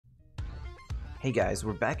Hey guys,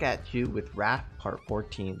 we're back at you with Raft Part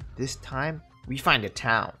 14. This time, we find a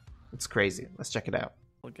town. It's crazy. Let's check it out.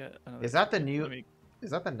 We'll get another Is that the ticket. new... Let me, Is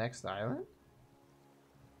that the next island?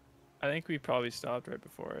 I think we probably stopped right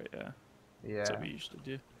before it, yeah. That's Yeah. what we usually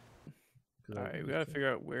do. 'Cause I Alright, we used gotta to-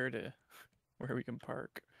 figure out where we can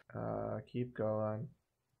park. Keep going.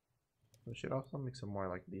 We should also make some more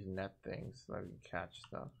like these net things so that we can catch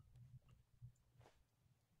stuff.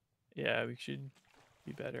 Yeah, we should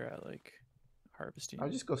be better at like harvesting. I'll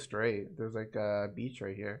just go straight. There's like a beach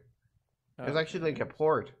right here. Oh, There's okay, actually like a nice.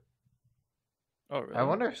 port. Oh, really? I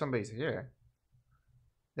wonder if somebody's here.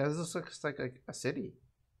 Yeah, this looks like a city.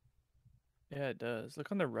 Yeah, it does.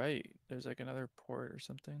 Look on the right. There's like another port or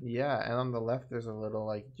something. Yeah, and on the left there's a little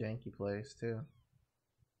like janky place too.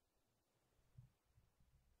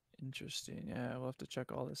 Interesting. Yeah, we'll have to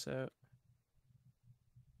check all this out.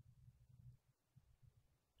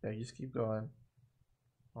 Yeah, you just keep going.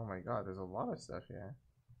 Oh my god, there's a lot of stuff here.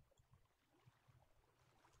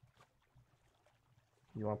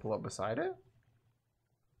 You want to pull up beside it?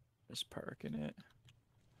 Just parking it.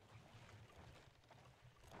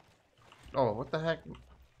 Oh, what the heck?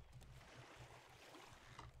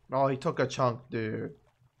 Oh, he took a chunk, dude.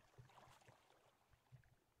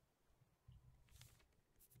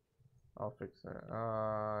 I'll fix it.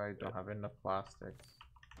 I don't have enough plastics.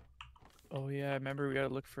 Oh yeah, I remember we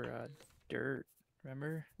gotta look for dirt.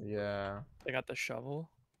 Remember? Yeah. I got the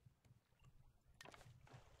shovel.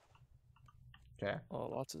 Okay. Oh,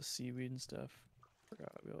 lots of seaweed and stuff.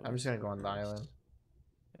 Forgot we I'm just gonna go on the island.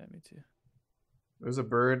 Yeah, me too. There's a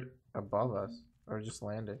bird above us. Or just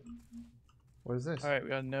landed. What is this? Alright, we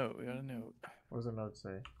got a note. We got a note. What does the note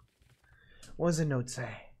say? What does the note say?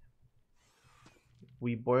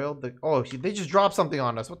 We boiled the... Oh, they just dropped something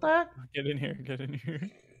on us. What the heck? Get in here. Get in here.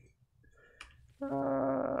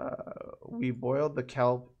 We boiled the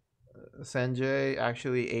kelp. Sanjay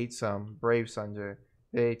actually ate some. Brave Sanjay.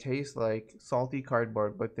 They taste like salty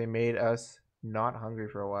cardboard, but they made us not hungry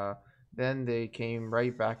for a while. Then they came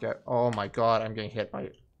right back at... Oh my god, I'm getting hit by...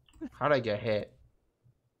 How'd I get hit?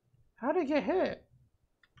 How'd I get hit?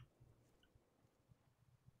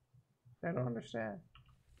 I don't understand.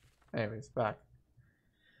 Anyways, back.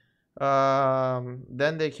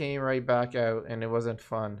 Then they came right back out and it wasn't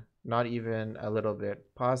fun. Not even a little bit.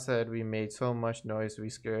 Pa said we made so much noise we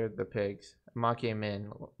scared the pigs. Ma came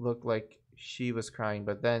in, looked like she was crying,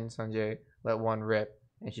 but then Sanjay let one rip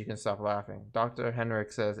and she can stop laughing. Dr.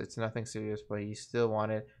 Henrik says it's nothing serious, but he still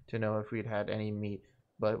wanted to know if we'd had any meat,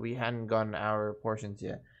 but we hadn't gotten our portions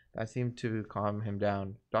yet. That seemed to calm him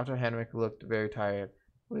down. Dr. Henrik looked very tired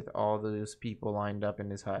with all those people lined up in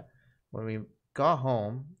his hut. When we got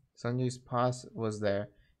home, Sanjay's boss was there.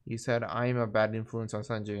 He said I'm a bad influence on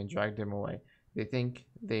Sanjay and dragged him away. They think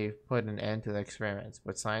they've put an end to the experiments,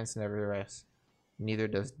 but science never rests. Neither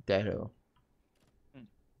does Dedo.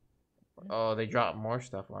 Oh, they dropped more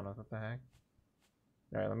stuff on us. What the heck?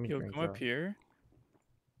 Alright, let me drink come up here.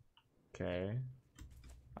 Okay.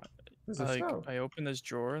 I opened this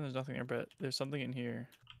drawer and there's nothing there, but there's something in here.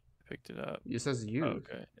 I picked it up. It says use. Oh,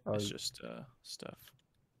 okay. Oh, it's just stuff.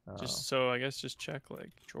 oh. Just so I guess just check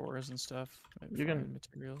like drawers and stuff. You can- find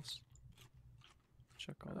materials.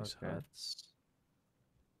 Check all these Okay. huts.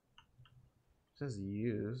 It says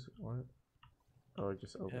use. What? Oh, it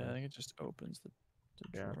just opens. Yeah, I think it just opens the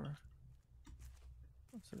Yeah. drawer.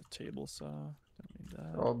 What's the table saw? Don't need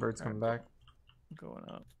that. All birds come back. Going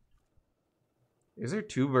up. Is there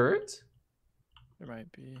two birds? There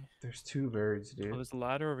might be. There's two birds, Oh, dude. there's a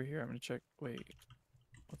ladder over here. I'm gonna check. Wait,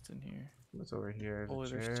 what's in here? What's over here? Holy,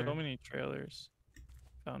 There's a there's chair. so many trailers.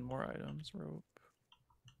 Found more items. Rope.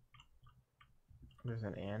 There's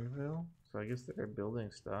an anvil. So I guess they're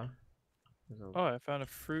building stuff. There's a... Oh, I found a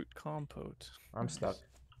fruit compote. I'm Nice. stuck.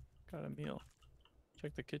 Got a meal.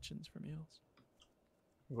 Check the kitchens for meals.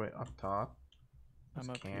 Wait, up top. I'm This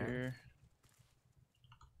up can. here.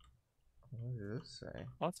 What does this say?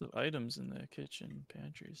 Lots of items in the kitchen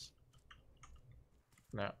pantries.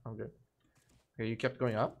 No, I'm good. Okay, you kept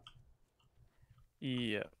going up?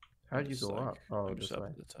 Yeah. How'd you just, go like, up? Oh, I'm this just up way.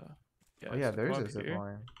 at the top. Oh yeah, so come there's up a zip here.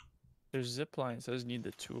 line. There's zip line. It says need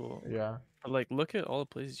the tool. Yeah. But like, look at all the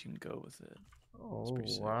places you can go with it. Oh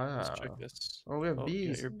Pretty sick. wow. Let's check this. Oh, we have Oh,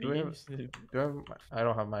 bees. your Do we have, bees. do I have I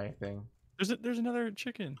don't have my thing. There's another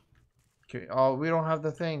chicken. Okay. Oh, we don't have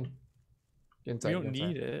the thing. Get inside, We don't get inside.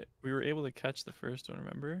 need it. We were able to catch the first one.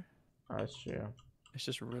 Remember? Oh, that's true. It's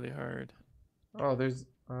just really hard. Oh, there's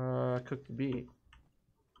cooked bee.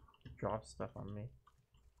 Drop stuff on me.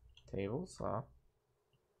 Table saw.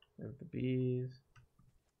 There's the bees.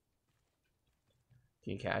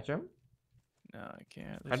 Can you catch them? No, I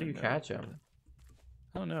can't. How do you catch 'em?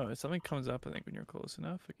 I don't know. Something comes up, I think, when you're close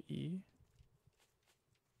enough. Like E.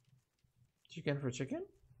 Chicken for chicken?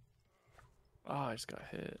 Oh, I just got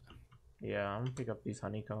hit. Yeah, I'm gonna pick up these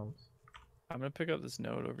honeycombs. I'm gonna pick up this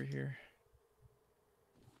note over here.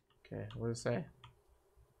 Okay, what does it say?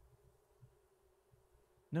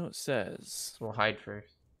 No, it says We'll hide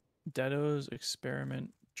first. Dedo's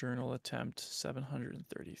experiment journal attempt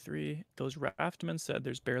 733. Those raftmen said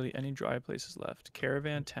there's barely any dry places left.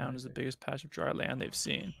 Caravan Town is the biggest patch of dry land they've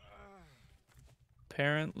seen.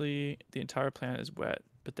 Apparently, the entire planet is wet,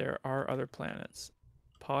 but there are other planets.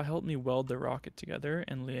 Pa helped me weld the rocket together,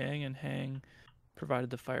 and Liang and Hang provided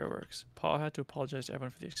the fireworks. Pa had to apologize to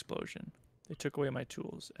everyone for the explosion. They took away my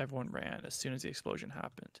tools. Everyone ran as soon as the explosion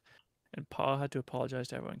happened. And Pa had to apologize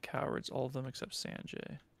to everyone. Cowards, all of them except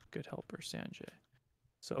Sanjay. Good helper, Sanjay.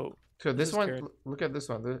 So, So this this is one, look at this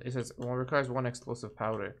one. It says one requires one explosive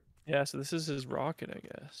powder. Yeah, so this is his rocket, I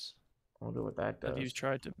guess. I wonder what that That he's does.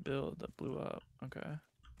 tried to build that blew up. Okay.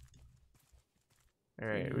 All We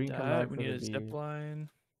right, we need can come that. back We for need the a zip bees. line.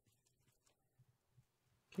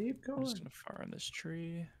 Keep I'm just going. gonna farm this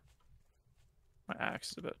tree. My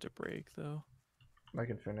axe is about to break though. I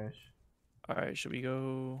can finish. Alright, should we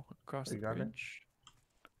go across Oh, the you got it? bridge?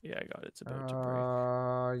 Yeah, I got it. It's about to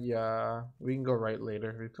break. Yeah. We can go right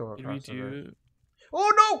later. We go Did we across the river. do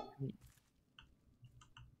Oh no!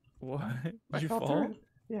 what? I Did you fell through fall? it.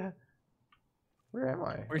 Yeah. Where am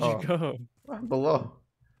I? Where'd you Oh, go? I'm below.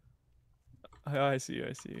 Oh, I see,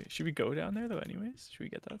 I see. Should we go down there though anyways? Should we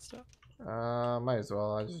get that stuff? Might as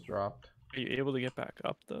well. I just dropped. Are you able to get back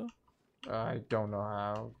up though? I don't know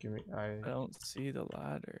how. Give me. I don't see the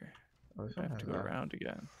ladder. Oh, this I one have has to go that. around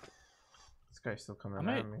again. This guy's still I coming at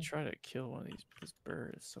might me. try to kill one of these. This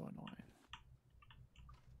bird is so annoying.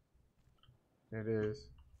 It is.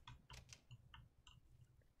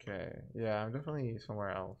 Okay. Yeah, I'm definitely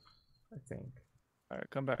somewhere else, I think. Alright,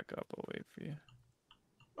 come back up. I'll wait for you.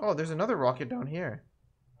 Oh, there's another rocket down here.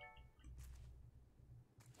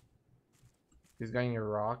 He's getting a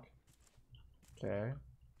rock. Okay.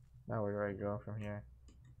 Now where do I go from here?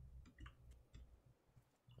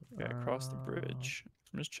 Yeah, across the bridge.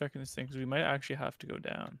 I'm just checking this thing because we might actually have to go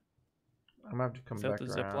down. I'm gonna have to come Without back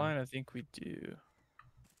the zip around. line, I think we do.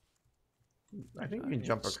 I think I you can need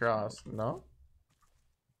jump a smoke. across, no?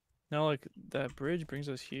 No, like that bridge brings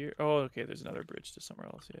us here. Oh, okay. There's another bridge to somewhere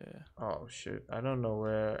else. Yeah, yeah. Oh shoot. I don't know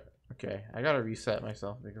where. Okay, I gotta reset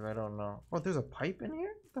myself because I don't know. Oh, there's a pipe in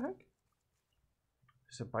here? What the heck?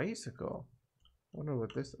 There's a bicycle. I wonder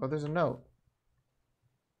what this. Oh, there's a note.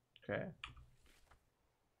 Okay.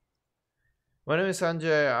 My name is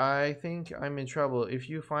Sanjay. I think I'm in trouble. If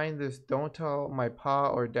you find this, don't tell my pa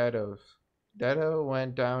or Dedos. Dedo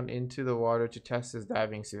went down into the water to test his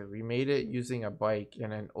diving suit. We made it using a bike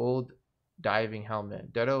and an old diving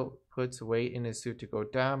helmet. Dedo puts weight in his suit to go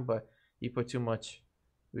down, but he put too much.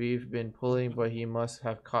 We've been pulling, but he must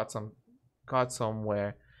have caught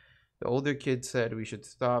somewhere. The older kid said we should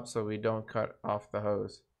stop so we don't cut off the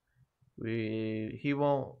hose. He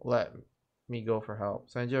won't let me go for help.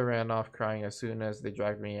 Sanjay ran off crying as soon as they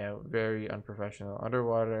dragged me out. Very unprofessional.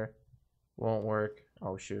 Underwater won't work.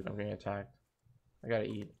 Oh shoot, I'm getting attacked. I gotta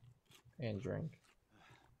eat and drink.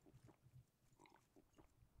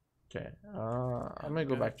 Okay. I'm gonna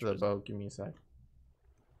go back to the boat. Give me a sec.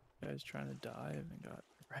 Guy's trying to dive and got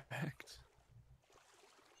wrecked.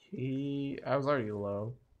 I was already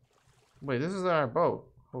low. Wait, this is our boat.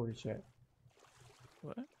 Holy shit.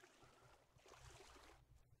 What?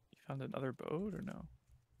 You found another boat or no?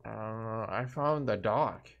 I don't know. I found the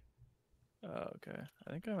dock. Oh, okay.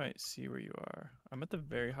 I think I might see where you are. I'm at the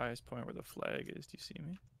very highest point where the flag is. Do you see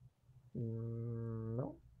me?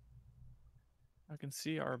 No, I can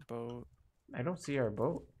see our boat. I don't see our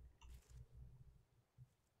boat.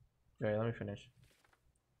 Okay, let me finish.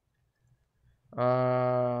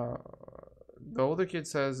 The older kid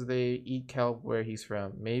says they eat kelp where he's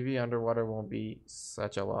from. Maybe underwater won't be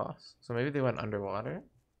such a loss. So maybe they went underwater.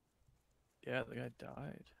 Yeah, the guy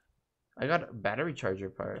died. I got a battery charger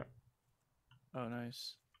part. Oh,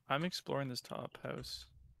 nice. I'm exploring this top house.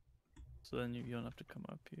 So then you don't have to come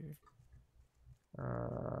up here.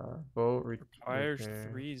 Boat Requires repair.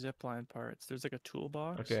 3 zipline parts. There's like a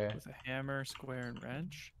toolbox Okay. with a hammer, square, and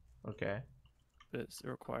wrench. Okay. It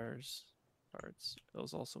requires parts.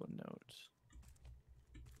 There's also a note.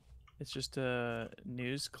 It's just a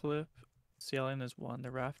news clip. Sailing is one.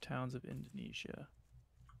 The raft towns of Indonesia.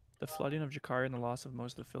 The flooding of Jakarta and the loss of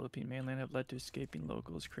most of the Philippine mainland have led to escaping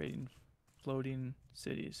locals creating floating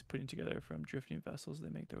cities, putting together from drifting vessels they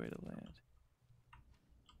make their way to land.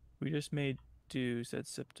 We just made do, said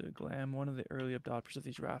Sipta Glam, one of the early adopters of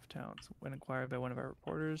these raft towns, when inquired by one of our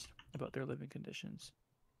reporters about their living conditions.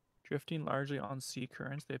 Drifting largely on sea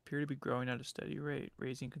currents, they appear to be growing at a steady rate,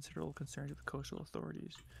 raising considerable concerns with coastal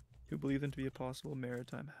authorities, who believe them to be a possible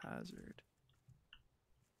maritime hazard.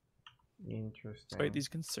 Despite Interesting. these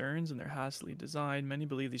concerns and their hastily design, many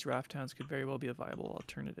believe these raft towns could very well be a viable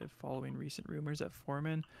alternative, following recent rumors that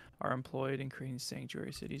foremen are employed in creating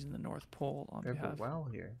sanctuary cities in the North Pole on We have a behalf of well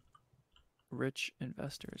here. rich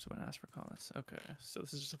investors when asked for comments. Okay, so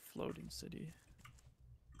this is just a floating city.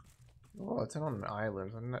 Well, it's on an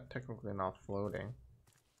island, so I'm not technically not floating.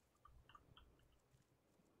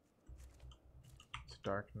 It's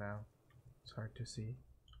dark now. It's hard to see.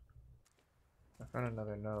 I found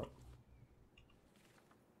another note.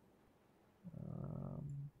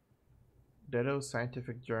 Deado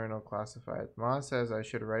Scientific Journal Classified. Ma says I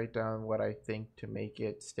should write down what I think to make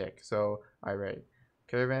it stick. So I write.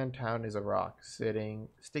 Caravan Town is a rock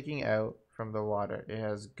sticking out from the water. It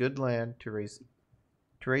has good land to raise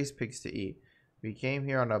pigs to eat. We came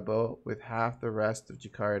here on a boat with half the rest of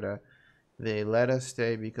Jakarta. They let us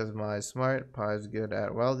stay because Ma is smart, Pa is good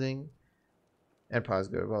at welding, and Pa's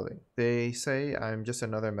good at welding. They say I'm just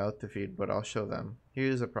another mouth to feed, but I'll show them.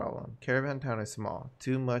 Here's the problem. Caravan Town is small.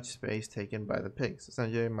 Too much space taken by the pigs.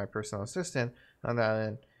 Sanjay, my personal assistant on the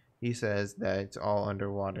island, he says that it's all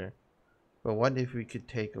underwater. But what if we could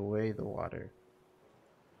take away the water?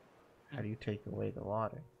 How do you take away the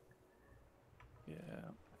water? Yeah,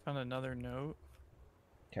 I found another note.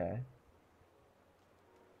 Okay.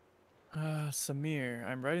 Samir,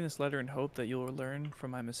 I'm writing this letter in hope that you'll learn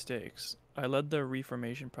from my mistakes. I led the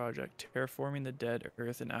Reformation Project, terraforming the dead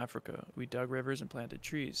earth in Africa. We dug rivers and planted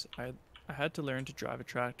trees. I had to learn to drive a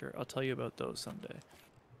tractor. I'll tell you about those someday.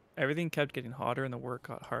 Everything kept getting hotter and the work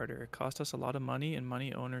got harder. It cost us a lot of money and the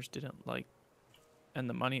money owners didn't like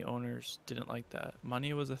that.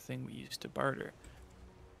 Money was a thing we used to barter.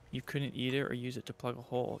 You couldn't eat it or use it to plug a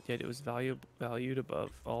hole, yet it was valued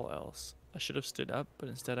above all else. I should have stood up, but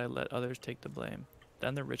instead I let others take the blame.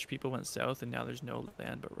 Then the rich people went south and now there's no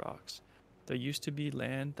land but rocks. There used to be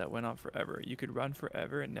land that went on forever. You could run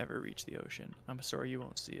forever and never reach the ocean. I'm sorry you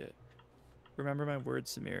won't see it. Remember my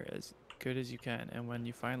words, Samir, as good as you can, and when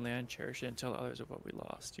you find land, cherish it and tell others of what we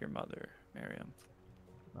lost. Your mother, Miriam.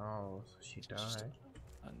 Oh, so she Just died.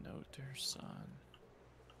 a note to her son.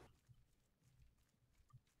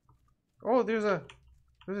 Oh, there's a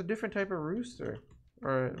different type of rooster.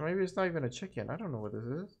 Or maybe it's not even a chicken. I don't know what this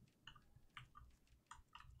is.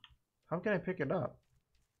 How can I pick it up?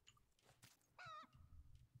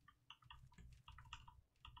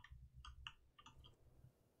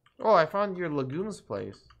 Oh, I found your legumes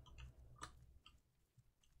place.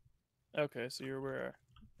 Okay, so you're where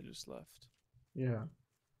I just left. Yeah.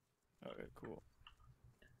 Okay, cool.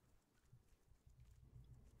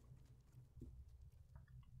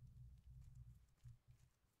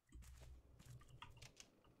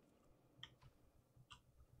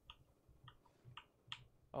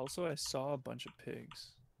 Also, I saw a bunch of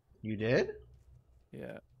pigs. You did?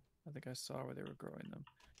 Yeah, I think I saw where they were growing them.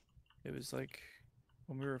 It was like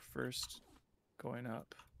when we were first going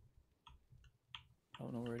up. I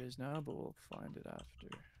don't know where it is now, but we'll find it after.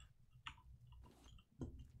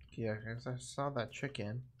 Yeah, because I saw that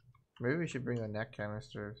chicken. Maybe we should bring the neck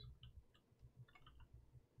canisters.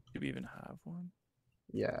 Do we even have one?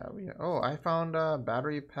 Yeah, oh, I found a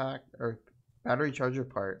battery pack or battery charger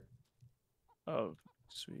part. Oh,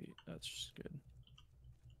 sweet. That's just good.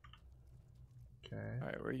 Okay. All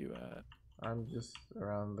right, where are you at? I'm just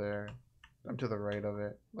around there. I'm to the right of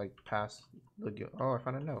it, like past legume. Oh, I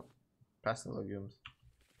found a note. Past the legumes.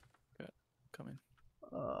 Okay, coming.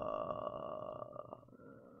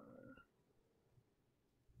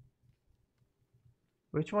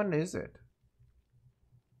 Which one is it?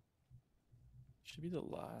 Should be the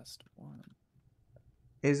last one.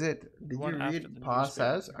 Is it? The Did you one after read the Pa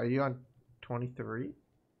newspaper. says? Are you on 23?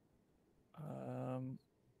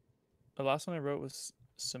 The last one I wrote was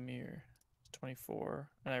Samir, 24,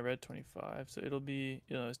 and I read 25, so it'll be,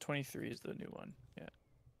 it's 23 is the new one. Yeah.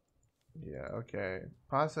 Yeah, okay.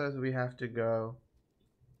 Pa says we have to go.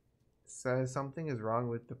 Says something is wrong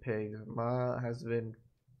with the pigs. Ma has been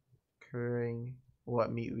curing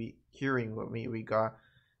what meat we got.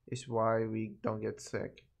 Is why we don't get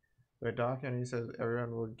sick. The doctor and he says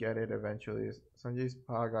everyone will get it eventually. Sanjay's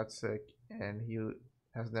pa got sick and he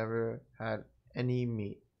has never had any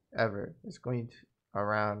meat ever. It's going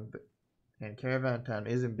around, and Caravan Town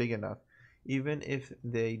isn't big enough. Even if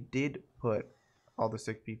they did put all the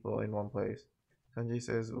sick people in one place, Sanjay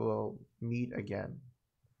says we'll meet again.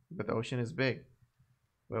 But the ocean is big.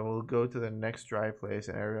 But we'll go to the next dry place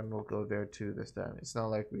and everyone will go there too this time. It's not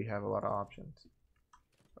like we have a lot of options.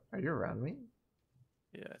 Are you around me?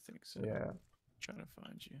 Yeah, I think so. Yeah. Trying to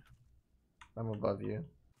find you. I'm above you.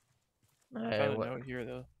 I Hey, found a what? note here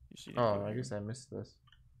though. You see, didn't Oh, go I here. guess I missed this.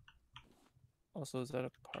 Also, is that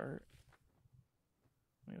a part?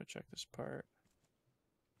 Let me go check this part.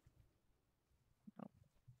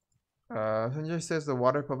 Sanjay says the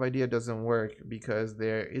water pump idea doesn't work because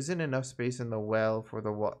there isn't enough space in the well for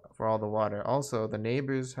for all the water. Also, the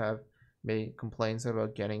neighbors have made complaints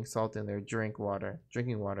about getting salt in their drinking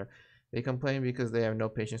water. They complain because they have no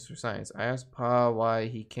patience for science. I asked Pa why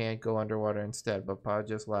he can't go underwater instead, but Pa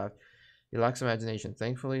just laughed. He lacks imagination.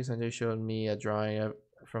 Thankfully, Sanjay showed me a drawing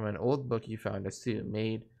from an old book he found, a suit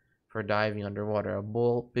made for diving underwater, a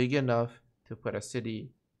bowl big enough to put a city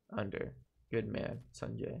under. Good man,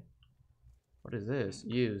 Sanjay. What is this?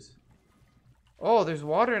 Use. Oh, there's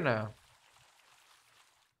water now.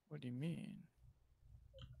 What do you mean?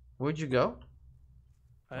 Where'd you go?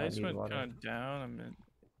 Oh, I I just need went water. kind of down. I'm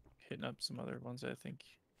hitting up some other ones I think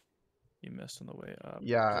you missed on the way up. 'Cause I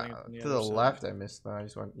Yeah, think it's on the to other the side. left I missed them. I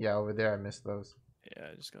just went, yeah, over there I missed those. Yeah,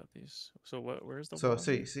 I just got these. So what? Where's the So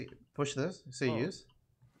see, water? see, push this, see Oh, use,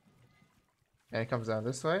 and it comes down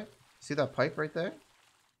this way. See that pipe right there?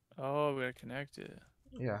 oh, we gotta connect it.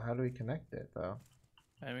 Yeah, how do we connect it though?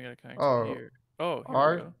 And we gotta connect it Oh, here. Oh, here we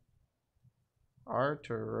R, go. R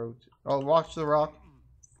to rotate. Oh, watch the rock.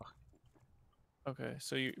 Okay,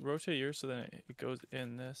 so you rotate yours so then it goes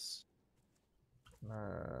in this.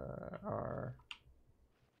 R,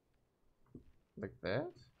 like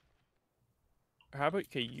that? Or how about,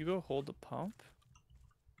 okay, you go hold the pump,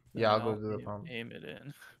 and Yeah, then I'll go I'll to the pump. aim it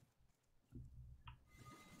in.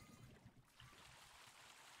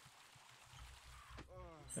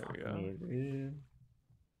 There we Fuck go. me, dude.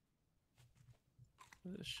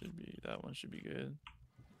 This should be, that one should be good.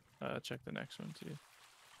 Check the next one too.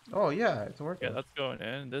 Oh yeah, it's Yeah, working. that's going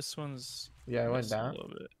in. This one's Yeah, it went missing a down. little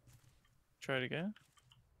bit. Try it again.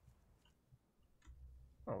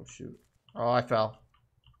 Oh shoot. Oh, I fell.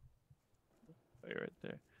 Wait, right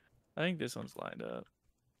there. I think this one's lined up.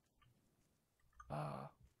 Ah,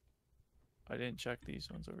 I didn't check these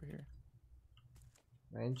ones over here.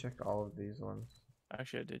 I didn't check all of these ones.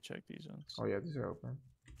 Actually, I did check these ones. Oh yeah, these are open.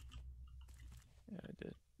 Yeah, I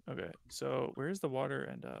did. Okay, so where's the water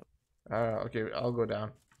end up? Okay, I'll go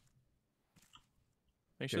down.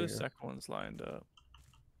 Make There sure you the go. second one's lined up.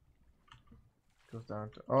 Goes down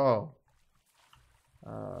to, oh.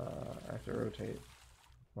 I have to rotate.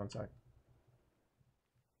 One sec.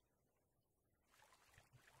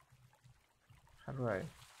 How do I?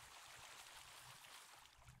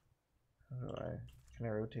 Can I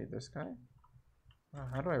rotate this guy?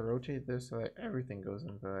 How do I rotate this so that everything goes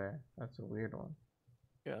into there? That's a weird one.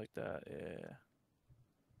 Yeah, like that. Yeah.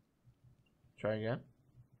 Try again.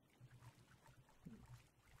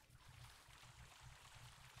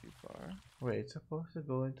 Too far. Wait, it's supposed to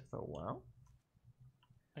go into the well?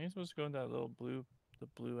 I think it's supposed to go in that little blue, the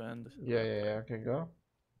blue end. Yeah, yeah, yeah. Okay, go.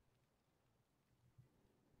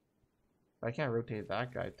 I can't rotate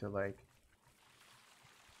that guy to like.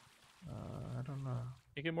 I don't know.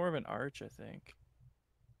 Make it more of an arch, I think.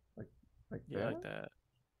 Like Yeah, that? like that.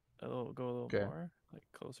 A little, go a little Okay. more, like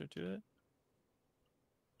closer to it.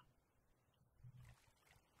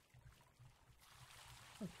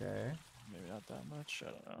 Okay. Maybe not that much.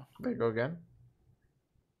 I don't know. There you go again.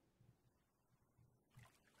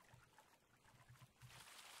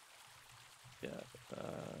 Yeah.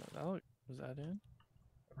 That look, was that in?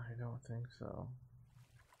 I don't think so.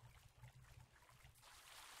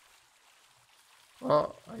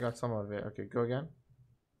 Oh, I got some of it. Okay, go again.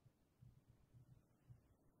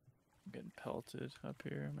 I'm getting pelted up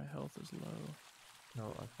here. My health is low.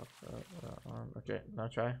 No, I fucked that okay, now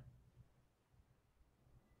try.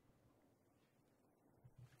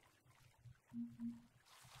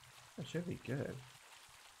 That should be good.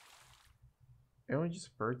 It only just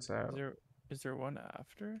spurts out. Is there one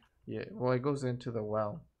after? Yeah, well, it goes into the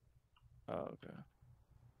well. Oh, okay.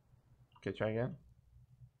 Okay, try again.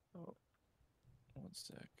 Oh, one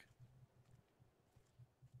sec.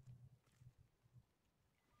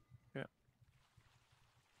 Yeah.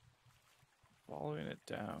 Following it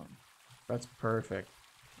down. That's perfect.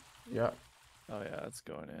 Yeah. Oh yeah, it's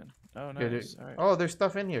going in. Oh Okay, nice. All right. oh, there's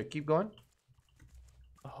stuff in here. Keep going.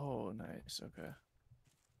 Oh nice. Okay.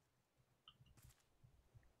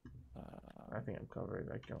 I think I'm covered.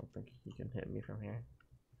 I don't think he can hit me from here.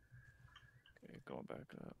 Okay, going back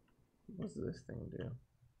up. What does this thing do?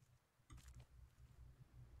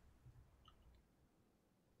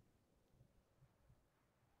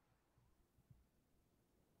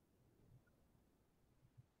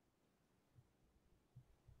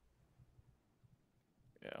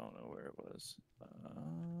 Yeah, I don't know where it was.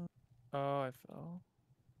 Oh, I fell.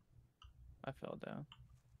 I fell down.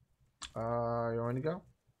 You want to go?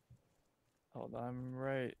 Hold on, I'm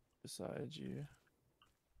right beside you.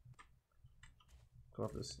 Go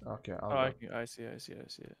up this. Okay, I'll Oh, go. I see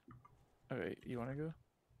it. Okay, you want to go?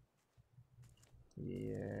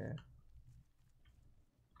 Yeah.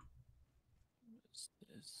 It's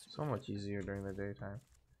this So way. much easier during the daytime.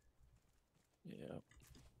 Yeah.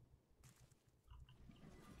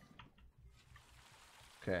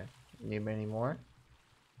 Okay. Need any more?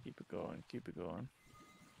 Keep it going. Keep it going.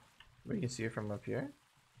 We can see it from up here.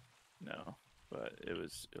 No, but it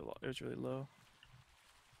was really low.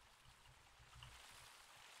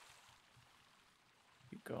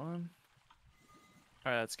 Keep going.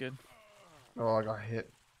 All right, that's good. Oh, I got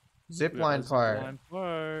hit. We got a Zipline zip part. line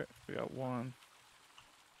part. We got one.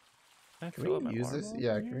 Can I Can fill we up my use water this? bottle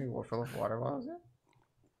Yeah, from can here? we fill up water bottles here?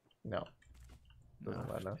 No, No. doesn't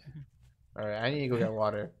let us. Alright, I need to go get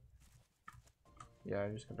water. Yeah,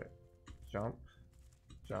 I'm just gonna jump,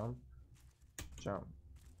 jump, jump.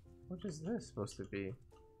 What is this supposed to be?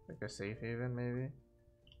 Like a safe haven, maybe?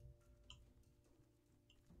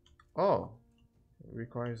 Oh, it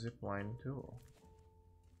requires zipline tool.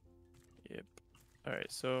 Yep. All right,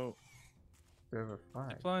 so There's a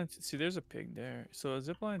fine. zipline. See, there's a pig there. So a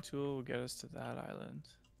zipline tool will get us to that island.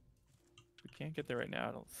 We can't get there right now.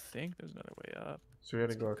 I don't think there's another way up. So we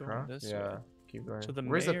gotta Let's go keep going across? this way. Yeah, keep going. So the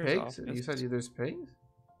Where's the mayor's pigs? You office. said there's pigs?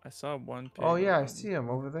 I saw one Oh pig yeah, over I on see this him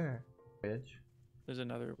one. over there. Bitch. There's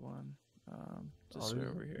another one. Oh, This way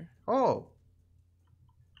over here. oh!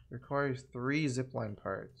 Requires 3 zipline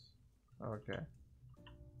parts. Okay.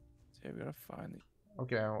 So yeah, we gotta find the.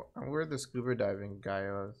 Okay, I'm where the scuba diving guy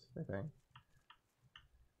was, I think.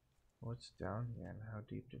 What's down here and how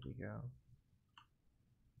deep did he go?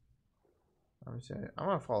 I'm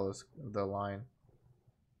gonna follow the line.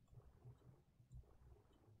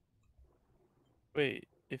 Wait,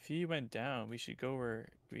 if he went down, we should go where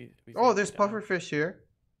we think Oh, he there's went down. pufferfish here.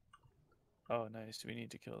 Oh, nice. We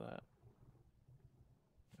need to kill that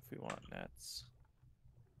if we want nets.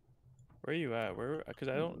 Where are you at? Where? Because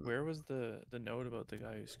I don't. Where was the note about the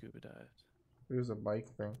guy who scuba dived? There's a bike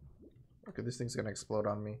thing. Okay, this thing's gonna explode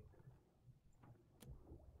on me.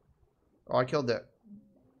 Oh, I killed it.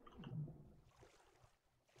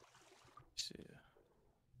 Let's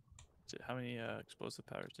see. How many explosive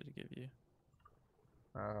powers did he give you?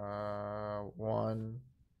 1.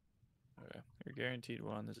 Okay, you're guaranteed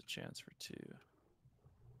one. There's a chance for 2.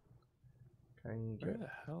 Can you Where get? the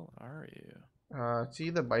hell are you? See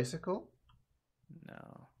the bicycle?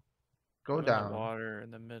 No. Go I'm in the down. water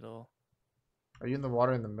in the middle. Are you in the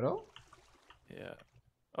water in the middle? Yeah.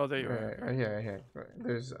 Oh, there you are. Right, Okay. right here, right here.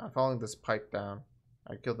 There's. I'm following this pipe down.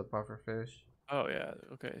 I killed the pufferfish. Oh yeah.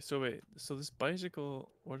 Okay. So wait. So this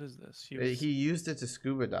bicycle. What is this? He used it to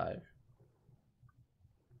scuba dive.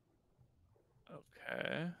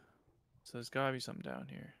 Okay. So there's gotta be something down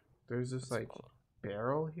here. There's this Let's like follow.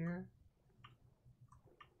 barrel here.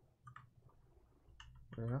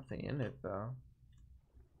 There's nothing in it though.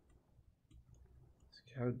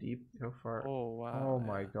 How deep? How far? Oh wow. Oh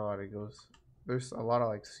my Yeah. god! It goes. There's a lot of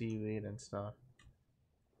like seaweed and stuff.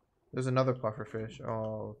 There's another pufferfish.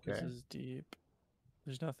 Oh, This okay. is deep.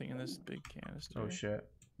 There's nothing in this big Oh canister. shit.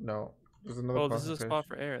 No. There's another Oh, this is a pufferfish. spot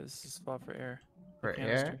for air. This is a spot for air. The For air?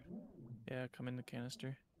 canister. Yeah, come in the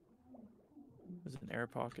canister. There's an air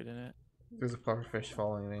pocket in it. There's a pufferfish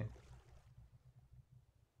following me.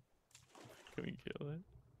 Can we kill it?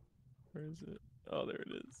 Where is it? Oh, there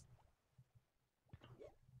it is.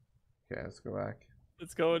 Okay, let's go back.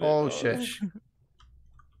 It's going in. Oh Oh, shit.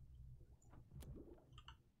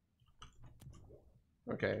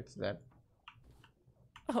 Okay, it's dead.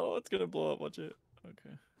 oh, it's gonna blow up. Watch it.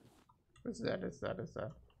 Okay. It's dead. It's dead. It's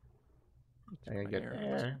dead. I Keep gotta my get arrows.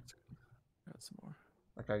 air. Got some more.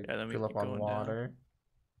 Like I Yeah, then we fill up keep on going water. down.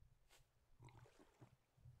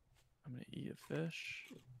 I'm gonna eat a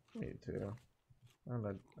fish. Me too. I'm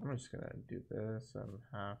just gonna do this and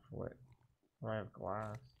half what I have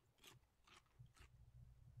glass.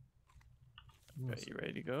 Okay, you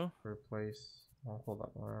ready to go? Replace. Oh, hold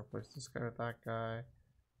up. I'm gonna replace this guy with that guy,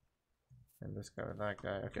 and this guy with that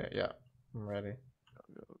guy. Okay, yeah, I'm ready.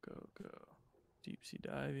 Go. Deep sea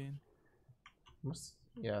diving.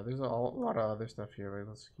 Yeah, there's a lot of other stuff here, but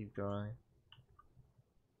let's keep going.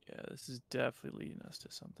 Yeah, this is definitely leading us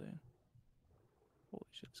to something. Holy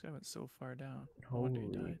shit, this guy went so far down. No wonder he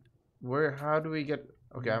died. Where? How do we get?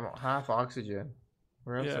 Okay, I'm half oxygen.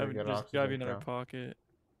 Where else do Yeah, I get there's gotta be oxygen another from? pocket.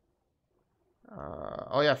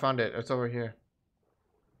 Oh yeah, I found it. It's over here.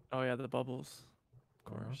 Oh yeah, the bubbles.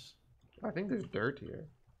 Of course. I think there's dirt here.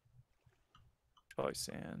 Probably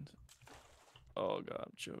sand. Oh god,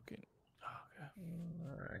 I'm choking. Okay.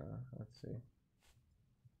 Let's see.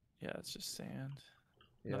 Yeah, it's just sand.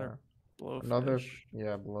 Yeah. Another blowfish.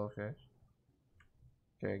 Yeah, blowfish.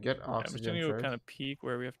 Okay, get I'm just oxygen gonna go kind first. of peek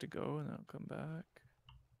where we have to go, and then I'll come back.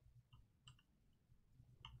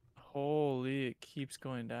 Holy, it keeps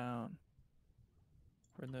going down.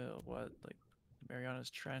 We're in the what, like Mariana's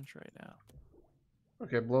Trench right now.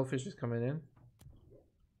 Okay, blowfish is coming in.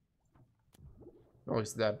 Oh,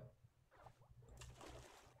 he's dead.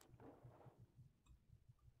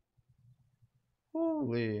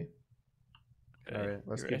 Holy. Okay, Alright,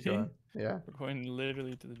 let's you keep ready? going. Yeah. We're going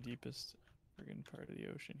literally to the deepest friggin' part of the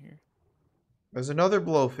ocean here. There's another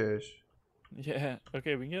blowfish. Yeah.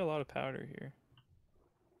 Okay, we can get a lot of powder here.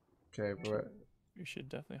 Okay, but We should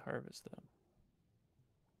definitely harvest them.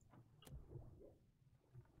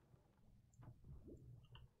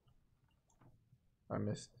 I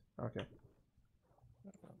missed. Okay.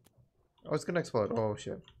 Oh, it's gonna explode. Oh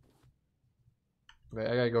shit. Wait,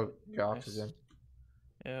 I gotta go get Nice. oxygen.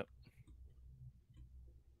 Yep.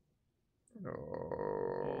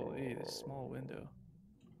 Holy, this small Oh. window.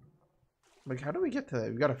 Like, how do we get to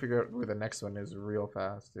that? We gotta figure out where the next one is real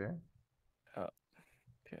fast, yeah? Oh,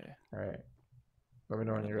 okay. Alright. Let me I'm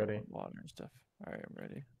know when running you're low ready. on water and stuff. Alright, I'm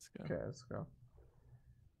ready. Let's go. Okay, let's go.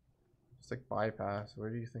 Just like bypass. Where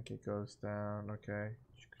do you think it goes down? Okay.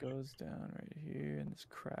 Goes down right here in this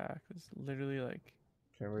crack. It's literally like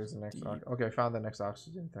Okay, where's the next deep. okay, found the next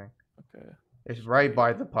oxygen thing. Okay. It's right Sweet.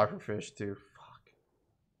 by the pufferfish too. Fuck.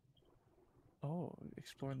 Oh,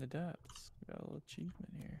 exploring the depths. We got a little achievement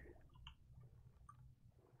here.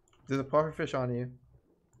 There's a pufferfish on you.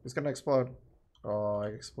 It's gonna explode. Oh, I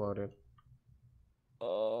exploded.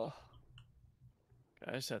 Oh.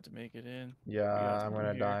 I just had to make it in. Yeah, We got I'm some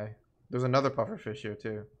gonna here. die. There's another pufferfish here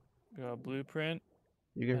too. We got a blueprint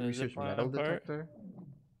You can and a research metal zipline part. detector.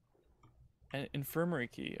 An infirmary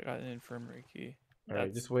key. I got an infirmary key.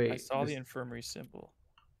 Alright, just I wait. saw the infirmary symbol.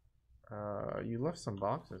 You left some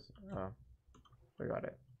boxes. Oh, I got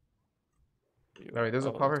it. Alright, Oh, there's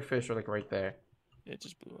a pufferfish like right there. it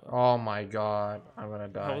just blew up. Oh my god, I'm gonna I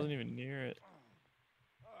die. wasn't even near it.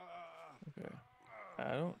 Okay.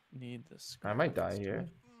 I don't need this I scrap might die and here.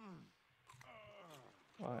 stuff.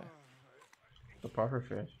 Why? The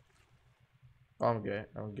pufferfish. Oh, I'm good.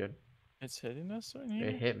 I'm good. It's hitting us in It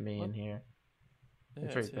here? hit me What? in here. Yeah,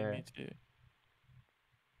 It's it's right hitting there. me too.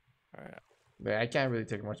 Alright. But I can't really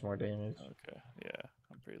take much more damage. Okay. Yeah.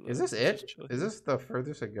 I'm pretty low. Is this Let's just it? chill Is here. this the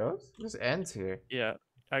furthest it goes? This ends here. Yeah.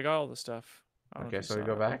 I got all the stuff. I don't know if Okay, you so we saw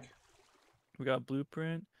go it. back. We got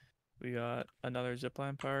blueprint. We got another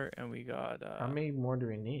zipline part, and we got How many more do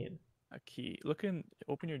we need? a key. Open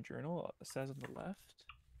your journal. It says on the left.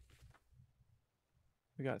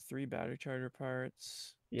 We got 3 battery charger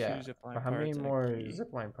parts, 2 Yeah, but zipline how many parts, and a more key.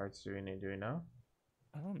 zipline parts do we need? Do we know?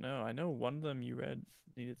 I don't know. I know one of them you read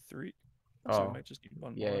needed 3, so we Oh, might just need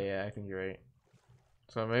one yeah, more. yeah, I think you're right.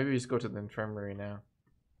 So maybe we just go to the infirmary now.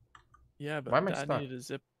 Yeah, Why but am I that stuck? needed a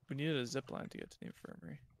zip. We needed a zip line to get to the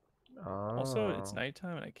infirmary. Also, it's Oh,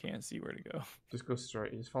 nighttime and I can't see where to go. just go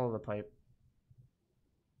straight. Just follow the pipe.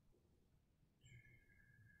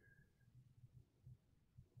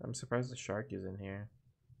 I'm surprised the shark is in here.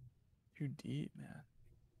 Too deep, man.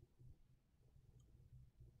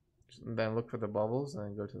 Then look for the bubbles and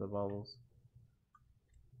then go to the bubbles.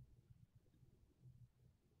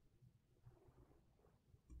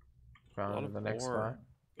 A lot Found of the next spot. ore,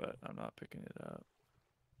 but I'm not picking it up.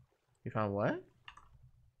 You found what?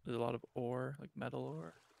 There's a lot of ore, like metal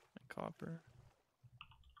ore and copper.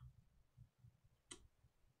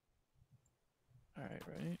 Alright,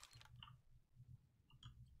 right?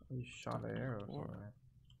 You shot an arrow Ore. somewhere.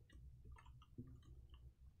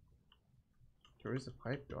 Where's the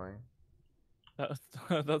pipe going?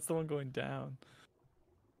 That's the one going down.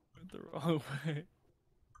 Went the wrong way.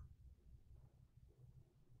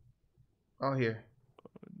 Oh, here. Oh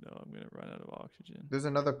no, I'm gonna run out of oxygen. There's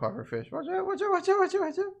another pufferfish. Watch out, watch out, watch out, watch out,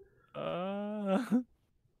 watch out.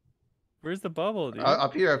 Where's the bubble, dude?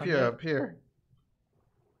 Up here, up I'm here, not. up here.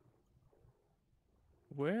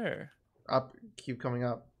 Where? Up, keep coming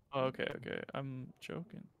up. Oh, okay, okay. I'm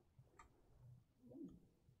choking.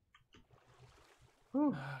 Whew.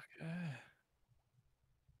 Okay.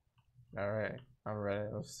 Alright, I'm ready.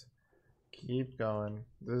 Let's keep going.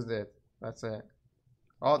 This is it. That's it.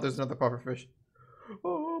 Oh, there's another pufferfish.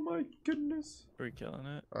 Oh my goodness. Are we killing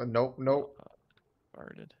it? Nope, nope.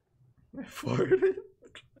 Farted. I farted.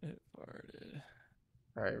 It farted.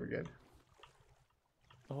 Alright, we're good.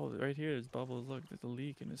 Oh, right here, there's bubbles. Look, there's a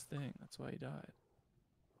leak in his thing. That's why he died.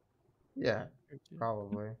 Yeah,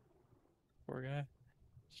 probably. Poor guy.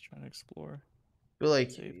 Just trying to explore. But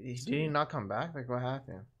like, Safe did he sea. not come back? Like, what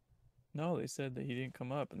happened? No, they said that he didn't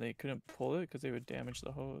come up and they couldn't pull it because they would damage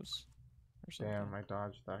the hose or Damn, something. I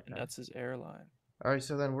dodged that And guy. that's his airline. All right,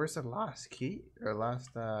 so then where's the last key or last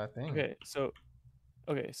thing? Okay,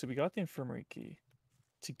 so we got the infirmary key.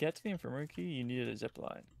 To get to the infirmary key, you needed a zip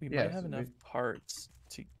line. We might Yes, have enough parts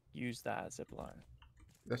to use that zip line.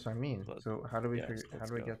 that's what I mean. But So how do we yes, figure? How let's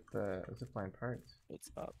do we go. get the zipline parts?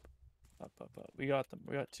 It's up, up, up, up. We got them.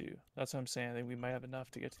 We got two. That's what I'm saying. I think we might have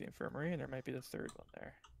enough to get to the infirmary, and there might be the third one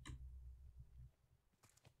there.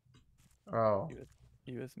 Oh,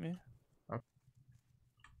 You with me? okay.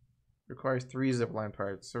 Requires 3 zipline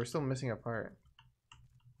parts, so we're still missing a part.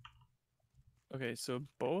 Okay, so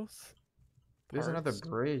both There's another parts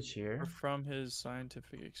bridge are here. from his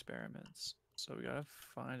scientific experiments. So we gotta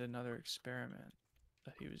find another experiment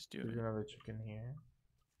that he was There's doing. another chicken here.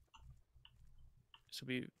 So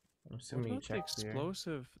we I'm what assuming he about the checked here.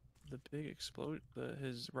 explosive, the big explode,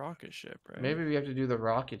 his rocket ship, right? Maybe we have to do the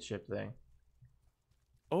rocket ship thing.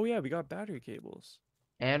 Oh yeah, we got battery cables.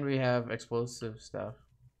 And we have explosive stuff.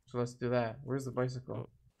 So let's do that. Where's the bicycle?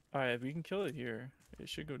 Oh, all right, we can kill it here. It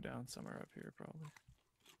should go down somewhere up here, probably.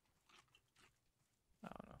 I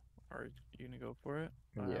don't know. Are you gonna go for it?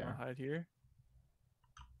 I'm Yeah. gonna hide here.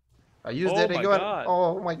 I used Oh it. It my got. god,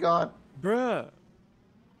 Oh my god. bruh!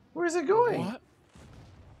 Where's it going? What? It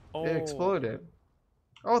Oh, exploded.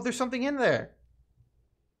 Oh, there's something in there.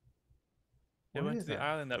 it What went is to the that?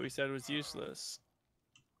 island that we said was useless.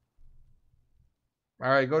 All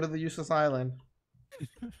right, go to the useless island.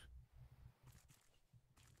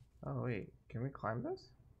 Oh wait, can we climb this?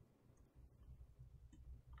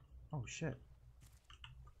 Oh shit,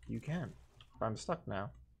 you can. I'm stuck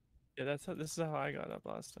now. Yeah, this is how I got up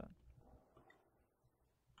last time.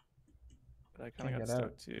 But I kind Can't of got get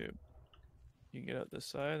out. stuck too. You can get out this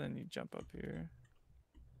side, then you jump up here.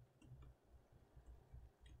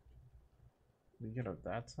 We get out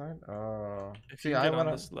that side? Oh. If you See, can get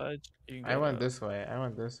on this ledge, you can I get went up. this way. I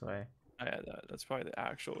went this way. Oh, yeah, that's probably the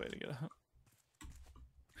actual way to get up.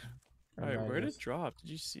 All And right, I where did it just drop? Did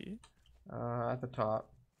you see? at the top.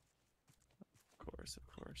 Of course,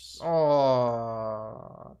 of course.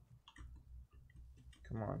 Oh.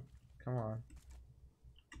 Come on. Come on.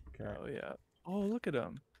 Okay. Oh yeah. Oh, look at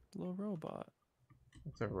him, the little robot.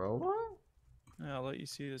 It's a robot? Yeah, I'll let you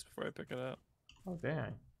see this before I pick it up. Oh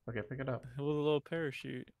dang. Okay, pick it up. With a little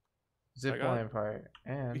parachute. So I Zip got. line part.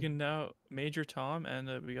 We And can now Major Tom, and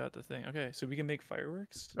we got the thing. Okay, so we can make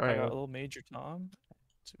fireworks. I alright, got a little Major Tom,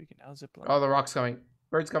 so we can now zip line. oh, the rock's coming.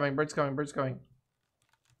 Bird's coming, bird's coming, bird's coming.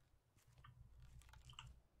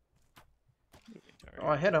 Moving Oh,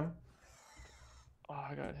 I target. hit him. Oh,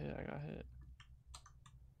 I got hit. I got hit.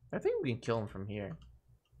 I think we can kill him from here.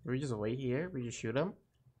 We just wait here. We just shoot him.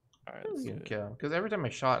 All I right, think let's we do can it. kill him. Because every time I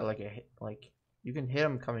shot, like you can hit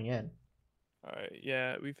him coming in. All right,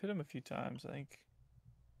 yeah, we've hit him a few times. I think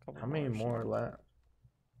a couple How many more should left?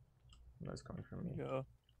 That's coming from me. go.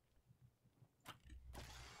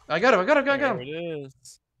 I got him. I got him. I got There him. it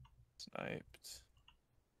is. Sniped.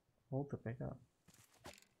 Hold the pickup.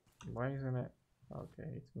 Why isn't it? Okay,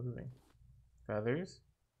 it's moving. Feathers.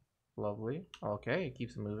 Lovely. Okay, it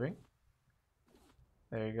keeps moving.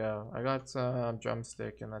 There you go. I got some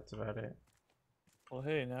drumstick, and that's about it. Well,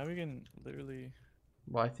 hey, now we can literally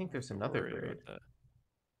Well, I think there's another worry braid. about that.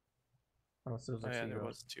 Unless those Oh are yeah, there seagulls.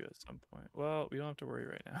 was two at some point. Well, we don't have to worry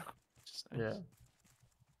right now. Just nice. Yeah.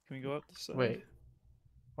 Can we go up the side? Wait.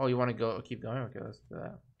 Oh, you want to go? Keep going? Okay, let's do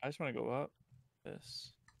that. I just want to go up.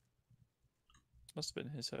 This must have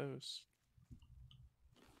been his house.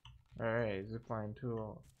 All right, zipline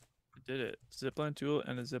tool. I did it. Zipline tool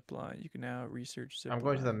and a zipline. You can now research zipline. I'm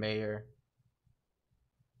going to the mayor.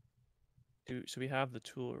 So we have the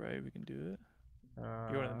tool, right? We can do it.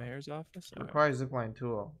 You go to the mayor's office? Okay. Requires zipline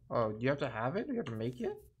tool. Oh, do you have to have it? Do you have to make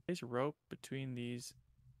it? Place rope between these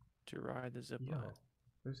to ride the Yo, zipline.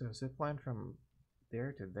 there's a zipline from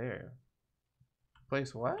there to there.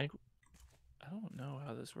 Place what? I don't know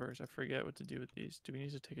how this works. I forget what to do with these. Do we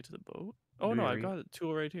need to take it to the boat? Oh Do no, we I got the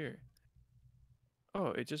tool right here. Oh,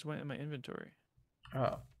 it just went in my inventory.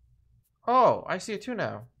 Oh. Oh, I see it too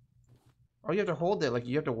now. Oh, you have to hold it like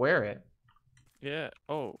you have to wear it. Yeah.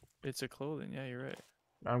 Oh, it's a clothing. Yeah, you're right.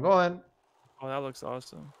 I'm going. Oh, that looks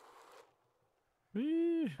awesome.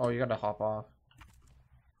 Whee! Oh, you gotta hop off.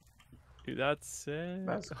 Dude, that's sick.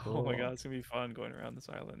 That's Oh my god, cool. it's gonna be fun going around this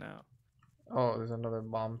island now. Oh, there's another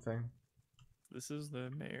bomb thing. This is the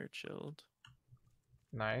mayor chilled.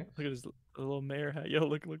 Nice. Look at his little mayor hat. Yo,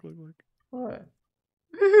 look. What?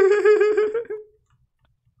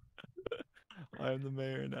 I'm the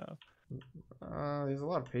mayor now. There's a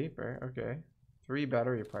lot of paper. Okay. 3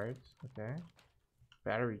 battery parts. Okay.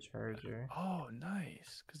 Battery charger. Oh,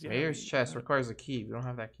 nice. Cause yeah, Mayor's chest requires a key. We don't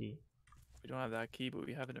have that key. we don't have that key, but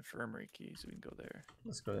we have an infirmary key, so we can go there.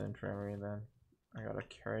 Let's go to the infirmary then. I got a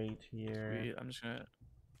crate here. Sweet. I'm just gonna.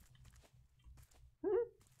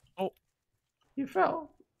 Oh, You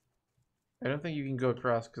fell. I don't think you can go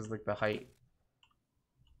across because like the height.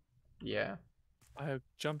 Yeah. I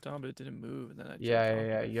jumped on, but it didn't move, and then I Yeah, jumped yeah, off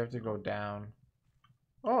yeah. and I You have to go down.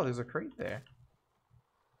 Oh, there's a crate there.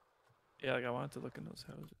 Yeah, like I wanted to look in those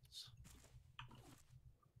houses.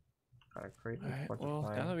 Got a crate with a Alright, bunch of well, now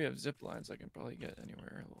plants. that we have zip lines, I can probably get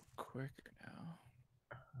anywhere a little quicker now.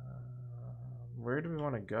 Where do we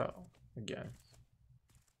want to go? Again.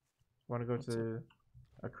 Want to go What's to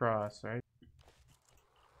across, right?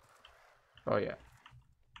 Oh yeah.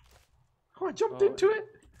 Oh, I jumped Oh, into it.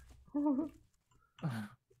 Alright,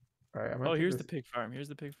 I'm gonna Oh, take here's this. the pig farm. Here's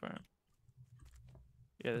the pig farm.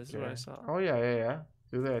 Yeah, this is what I Okay. saw. Oh yeah, yeah, yeah.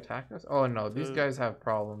 Do they attack us? Oh no, these So- guys have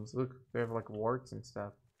problems. Look, they have like warts and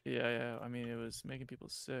stuff. Yeah, yeah. I mean, it was making people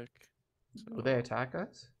sick. So Will they attack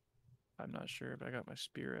us? I'm not sure, but I got my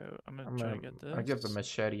spear out. I'm gonna I'm try gonna, to get this. I give the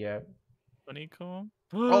machete out. Honeycomb.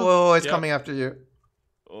 Oh, it's Yep. coming after you.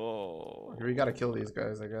 Oh. We gotta kill these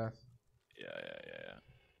guys, I guess. Yeah.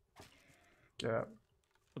 Yeah.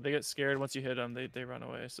 But they get scared once you hit them. They run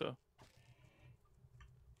away. So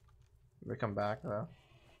They come back though.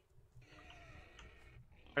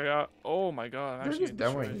 I got. Oh my god! I'm They're actually just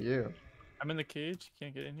getting demoing destroyed. you. I'm in the cage. You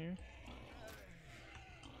can't get in here.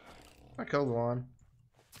 I killed one.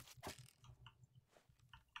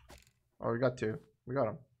 Oh, we got two. We got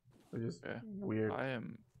them. They're just Okay. weird. I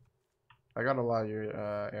am. I got a lot of your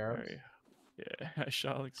arrows. Very, yeah, I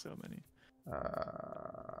shot like so many.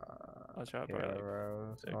 I'll try to buy like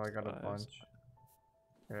Arrows. Oh, I got a 6, 5. bunch.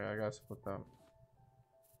 Yeah, I gotta split them.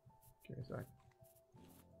 Give me a sec.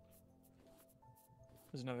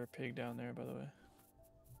 There's another pig down there, by the way.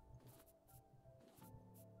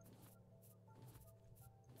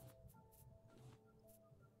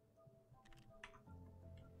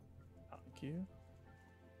 Thank you.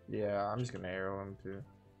 Yeah, I'm just gonna arrow him too.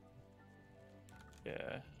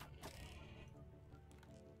 Yeah.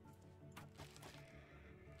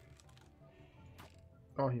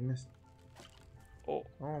 Oh, he missed. Oh,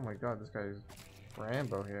 Oh my god, this guy's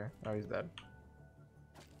Rambo here. Oh, he's dead.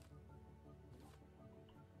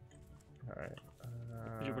 Alright.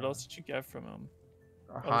 what else did you get from him?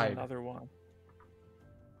 A Oh, there's hide. another one.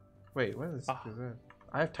 Wait, what is Ah. this?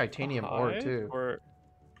 I have A titanium ore hide too. Or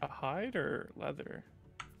a hide or leather?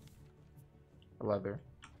 Leather.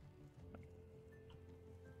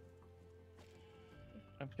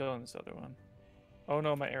 I'm killing this other one. Oh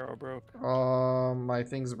no, my arrow broke. My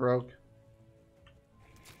thing's broke.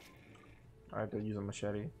 I have to use a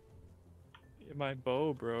machete. My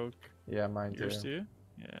bow broke. Yeah, mine too. Yours too?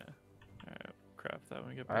 Yeah. Alright, craft that when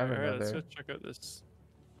we get I back. have Alright, let's go another. check out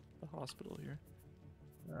the hospital here.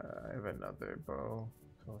 I have another bow,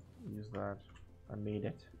 so I'll use that. I made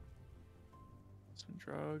it. Some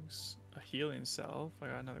drugs. A healing salve. I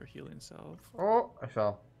got another healing salve. Oh, I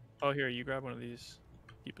fell. Oh, here, you grab one of these.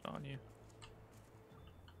 Keep it on you.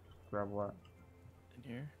 Grab what? In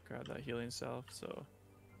here. Grab that healing salve, so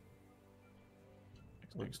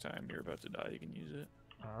next time you're about to die, you can use it.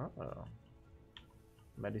 Oh.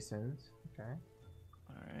 Medicines. Okay.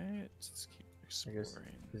 Alright, let's keep I guess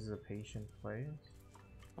exploring. this is a patient place.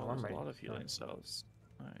 Oh, I there's might a lot of start. healing cells.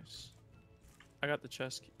 Nice. I got the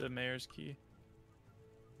chest key, the mayor's key,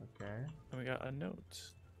 Okay. and we got a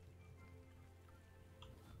note.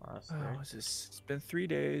 Last Oh, thing. it's been 3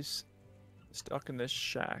 days, stuck in this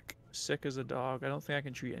shack, sick as a dog. I don't think I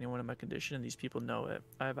can treat anyone in my condition, and these people know it.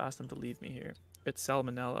 I have asked them to leave me here. It's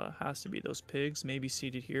salmonella. Has to be. Those pigs may be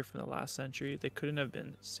seated here from the last century. They couldn't have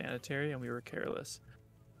been sanitary, and we were careless.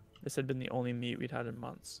 This had been the only meat we'd had in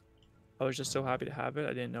months. I was just so happy to have it,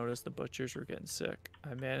 I didn't notice the butchers were getting sick.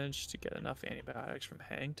 I managed to get enough antibiotics from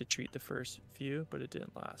Hank to treat the first few, but it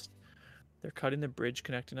didn't last. They're cutting the bridge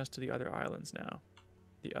connecting us to the other islands now.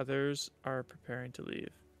 The others are preparing to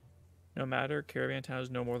leave. No matter, Caravan Town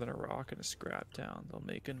is no more than a rock and a scrap town. They'll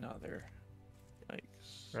make another.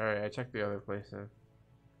 Yikes. Alright, I checked the other places.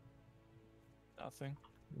 Nothing.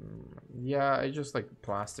 Yeah, I just like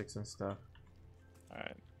plastics and stuff.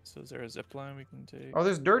 Alright, so is there a zip line we can take? Oh,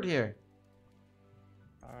 there's dirt here.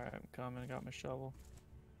 Alright, I'm coming. I got my shovel.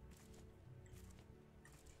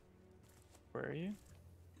 Where are you?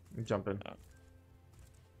 I'm jumping. Oh.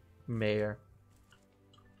 Mayor.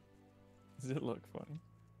 Does it look funny?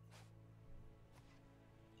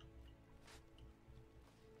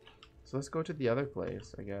 So let's go to the other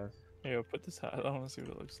place, I guess. Hey, yo, put this hat on. I want to see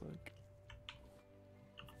what it looks like.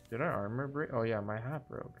 Did our armor break? Oh yeah, my hat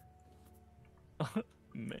broke.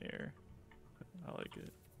 Mayor. I like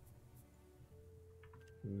it.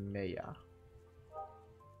 Maya.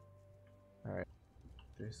 Alright.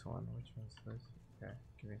 This one. Which one's this? Okay,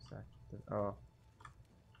 give me a sec. Oh.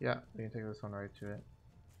 Yeah, we can take this one right to it.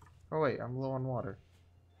 Oh wait, I'm low on water.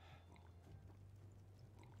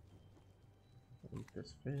 Eat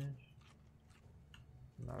this fish.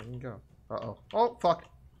 Now we can go. Uh-oh. Oh, fuck!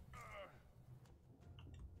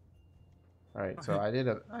 Alright, so I did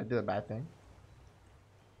a bad thing.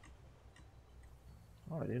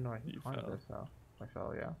 Oh, I didn't know I could You climb fell. this now. I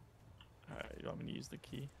fell, yeah. Alright, you want me to use the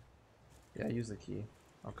key? Yeah, use the key.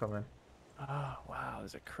 I'll come in. Ah, wow,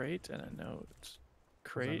 there's a crate and a note. There's a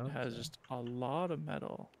Crate note has there. just a lot of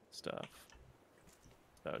metal stuff.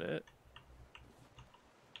 That's about it.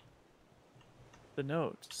 The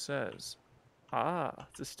note says,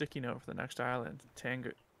 it's a sticky note for the next island.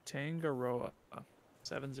 Tangaroa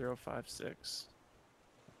 7056.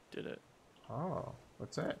 Did it. Oh,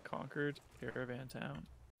 what's that? Conquered Caravan Town.